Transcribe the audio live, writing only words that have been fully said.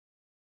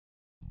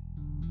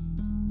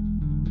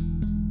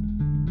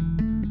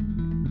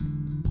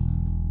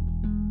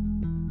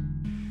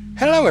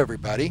Hello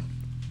everybody,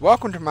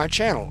 welcome to my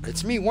channel.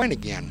 It's me, Wayne,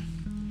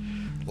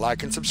 again.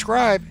 Like and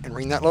subscribe and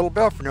ring that little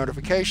bell for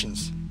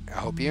notifications. I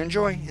hope you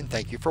enjoy and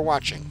thank you for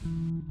watching.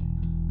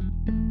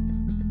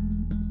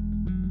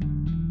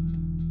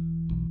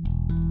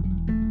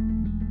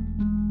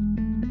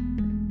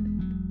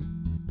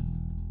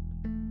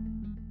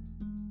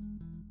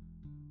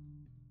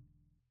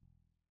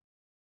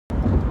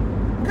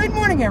 Good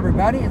morning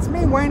everybody, it's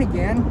me, Wayne,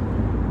 again.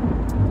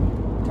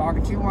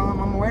 Talking to you while I'm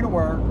on my way to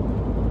work.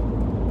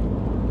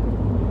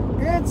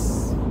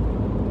 It's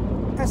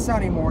a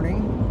sunny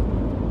morning.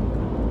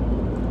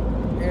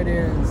 It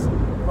is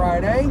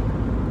Friday,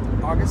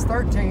 August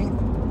 13th,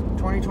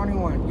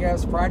 2021.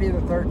 Yes, Friday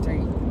the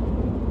 13th.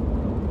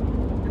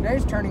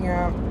 Today's turning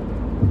out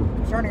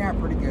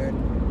pretty good.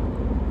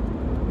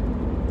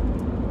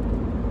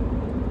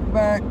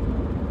 But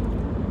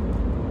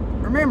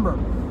remember,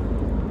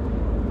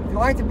 if you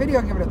like the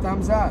video, give it a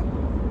thumbs up.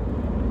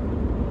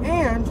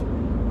 And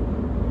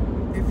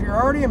if you're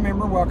already a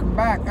member, welcome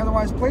back.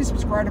 Otherwise, please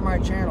subscribe to my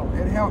channel.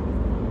 It'll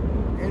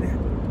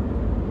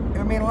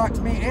mean a lot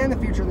to me and the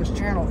future of this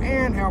channel,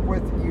 and help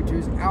with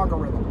YouTube's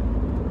algorithm.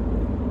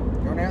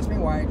 Don't ask me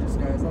why, it just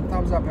does. And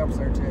thumbs up helps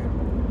there too.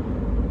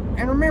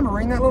 And remember,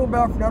 ring that little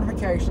bell for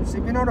notifications so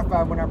you'll be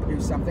notified when I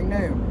produce something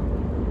new.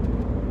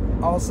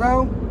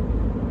 Also,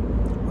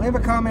 leave a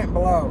comment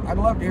below. I'd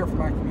love to hear from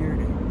my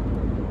community.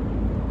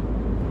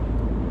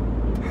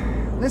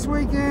 This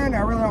weekend,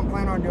 I really don't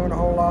plan on doing a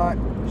whole lot.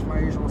 Just my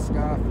usual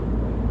stuff.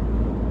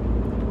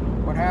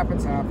 What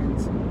happens,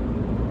 happens.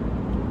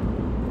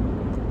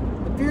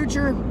 The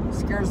future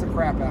scares the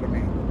crap out of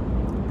me.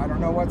 I don't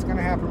know what's going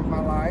to happen with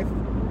my life.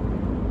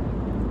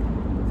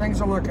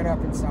 Things are looking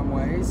up in some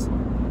ways.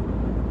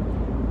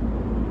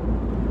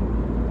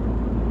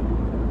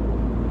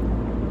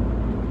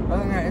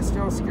 Other than that, it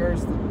still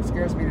scares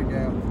me to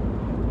death.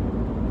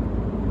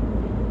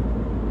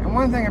 And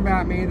one thing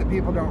about me that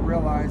people don't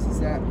realize is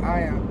that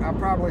I've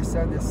probably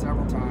said this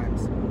several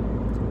times.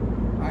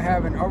 I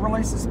have an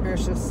overly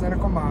suspicious,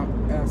 cynical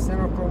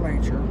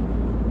nature,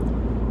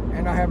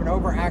 and I have an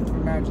overactive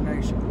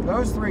imagination.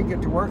 Those three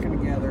get to working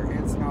together,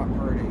 it's not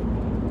pretty.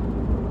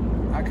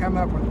 I come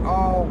up with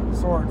all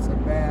sorts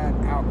of bad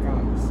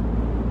outcomes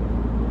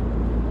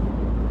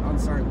on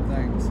certain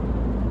things.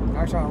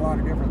 Actually, on a lot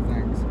of different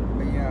things,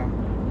 but yeah.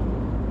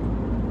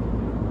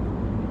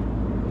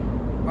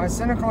 My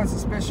cynical and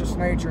suspicious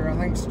nature, I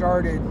think,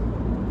 started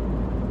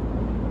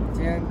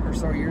 10 or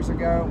so years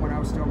ago when I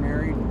was still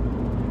married.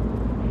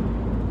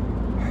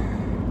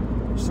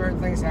 Certain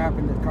things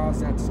happened that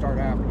caused that to start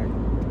happening,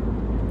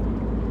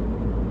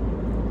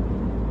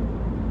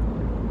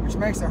 which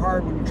makes it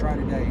hard when you try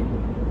to date.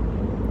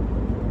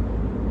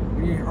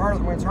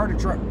 When it's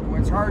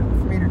hard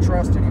for me to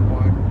trust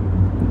anyone,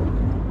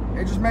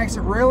 it just makes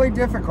it really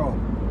difficult.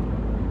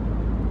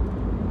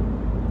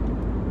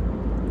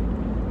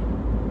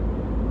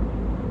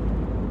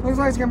 Looks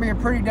like it's gonna be a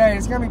pretty day.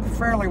 It's gonna be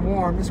fairly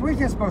warm. This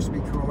weekend's supposed to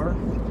be cooler,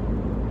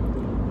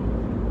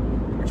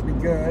 which would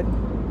be good.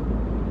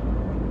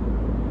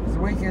 The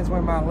weekends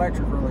when my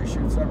electric really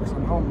shoots up because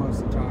I'm home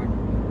most of the time.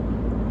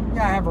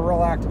 Yeah, I have a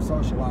real active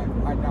social life.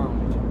 I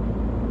don't.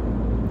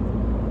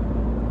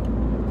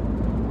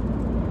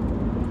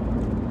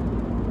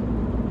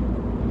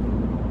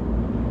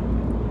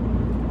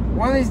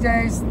 One of these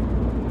days,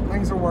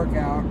 things will work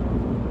out.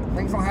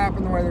 Things will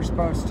happen the way they're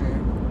supposed to.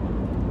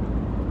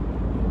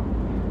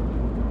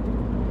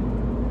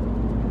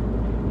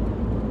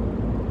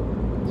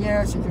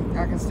 Yes,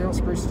 I can still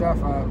screw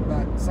stuff up,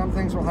 but some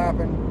things will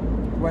happen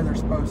the way they're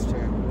supposed to,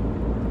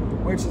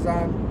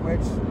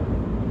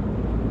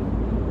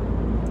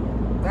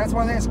 that's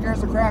one thing that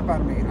scares the crap out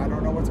of me. I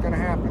don't know what's going to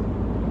happen.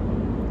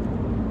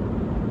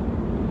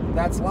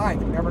 That's life.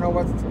 You never know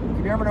what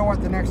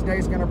the next day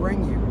is going to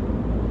bring you.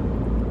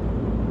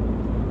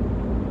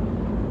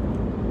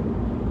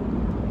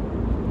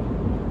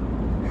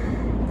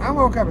 I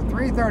woke up at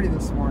 3:30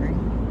 this morning.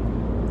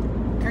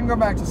 Couldn't go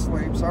back to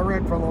sleep, so I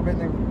read for a little bit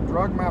and then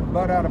drugged my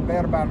butt out of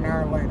bed about an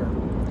hour later.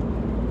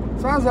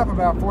 So I was up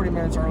about 40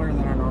 minutes earlier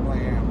than I normally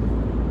am.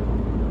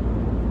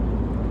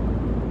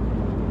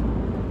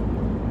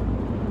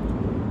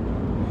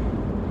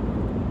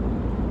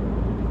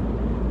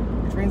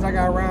 Which means I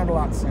got around a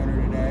lot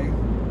sooner today.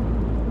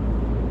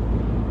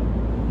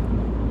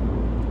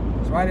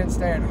 So I didn't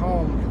stay at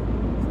home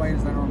as late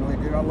as I normally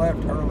do. I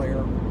left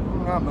earlier.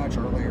 Well, not much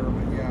earlier,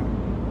 but yeah.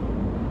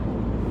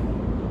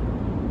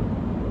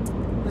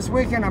 This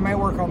weekend I may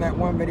work on that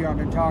one video I've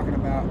been talking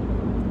about.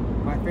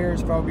 My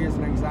fears, phobias,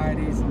 and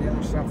anxieties, and the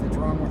other stuff that's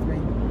wrong with me.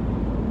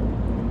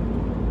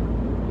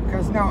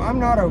 Because no, I'm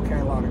not okay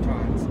a lot of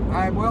times.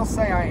 I will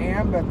say I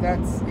am, but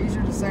that's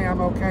easier to say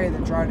I'm okay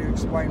than try to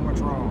explain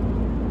what's wrong.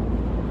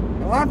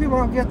 And a lot of people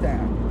don't get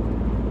that.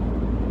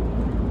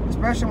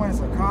 Especially when it's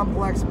a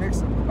complex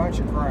mix of a bunch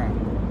of crap.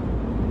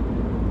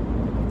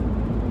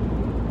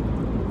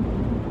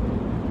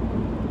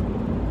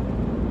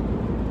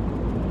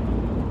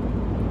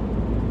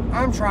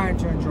 I'm trying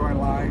to enjoy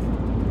life.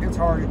 It's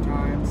hard at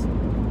times.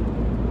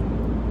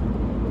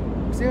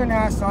 So even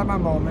now I still have my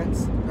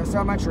moments, I still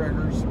have my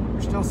triggers.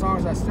 There's still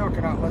songs I still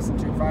cannot listen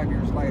to 5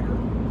 years later.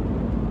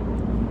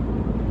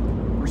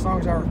 Or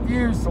songs I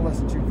refuse to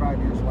listen to 5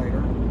 years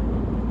later.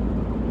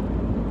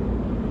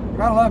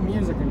 But I love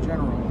music in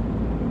general.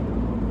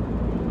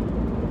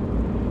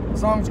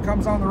 Songs that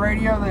comes on the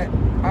radio that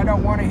I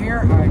don't want to hear,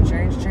 I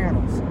change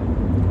channels.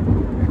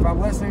 If I'm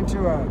listening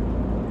to a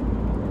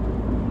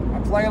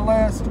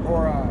playlist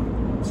or a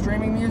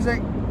streaming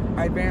music,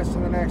 I advance to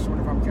the next one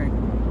if I'm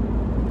capable.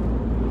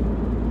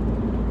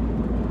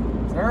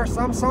 There are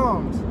some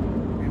songs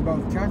in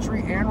both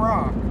country and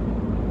rock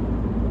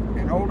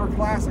and older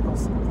classic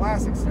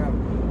stuff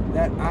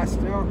that I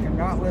still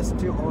cannot listen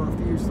to or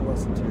refuse to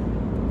listen to.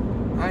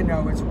 I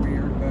know it's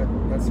weird, but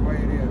that's the way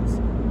it is.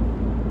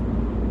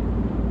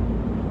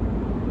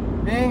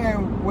 Being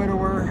a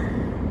widower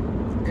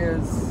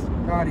is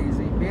not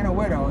easy. Being a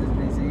widow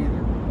isn't easy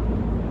either.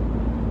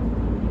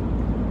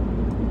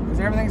 Because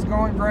everything's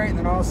going great, and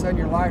then all of a sudden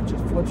your life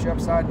just flips you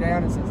upside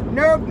down and says,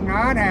 nope,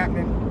 not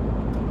happening.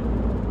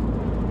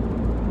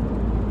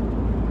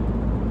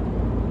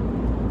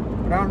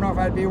 But I don't know if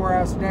I'd be where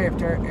I was today if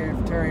Terry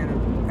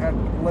had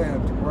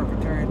lived, or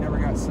if Terry had never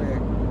got sick.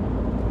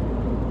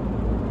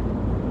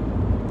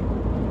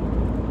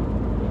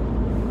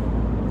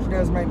 Which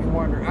does make me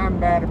wonder. I'm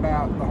bad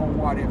about the whole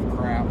what if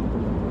crap.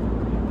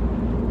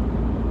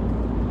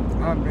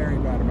 I'm very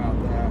bad about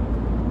that.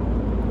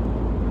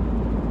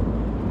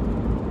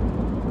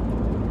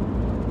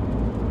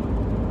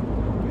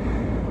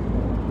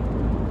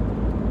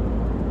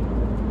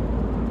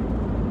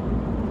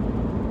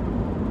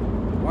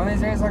 One of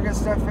these days I'll get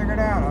stuff figured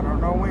out. I don't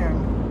know when.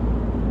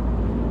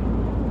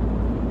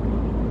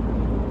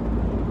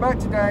 But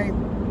today,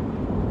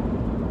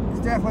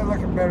 it's definitely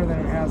looking better than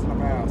it has in the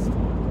past.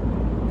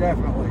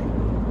 Definitely.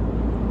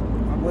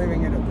 I'm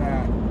leaving it at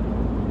that.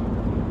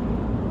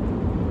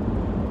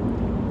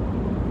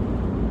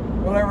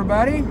 Well,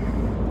 everybody,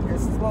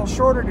 it's a little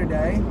shorter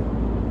today.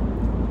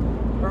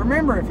 But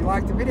remember, if you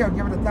like the video,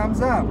 give it a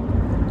thumbs up.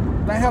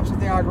 That helps with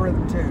the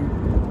algorithm too.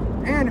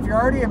 And if you're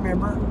already a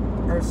member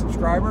or a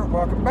subscriber,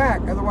 welcome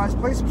back. Otherwise,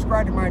 please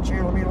subscribe to my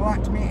channel. It means a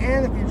lot to me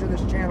and the future of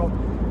this channel,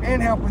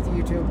 and help with the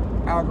YouTube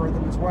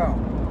algorithm as well.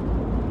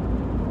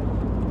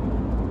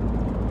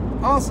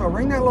 Also,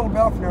 ring that little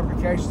bell for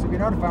notifications to be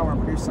notified when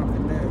I produce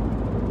something new.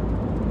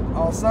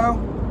 Also,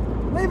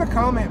 leave a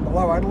comment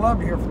below. I'd love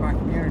to hear from my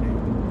community.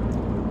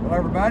 Well,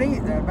 everybody,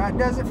 that about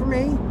does it for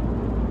me.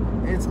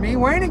 It's me,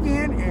 Wayne,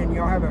 again, and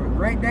y'all have a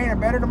great day and a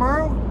better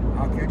tomorrow.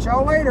 I'll catch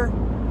y'all later.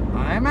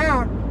 I'm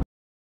out.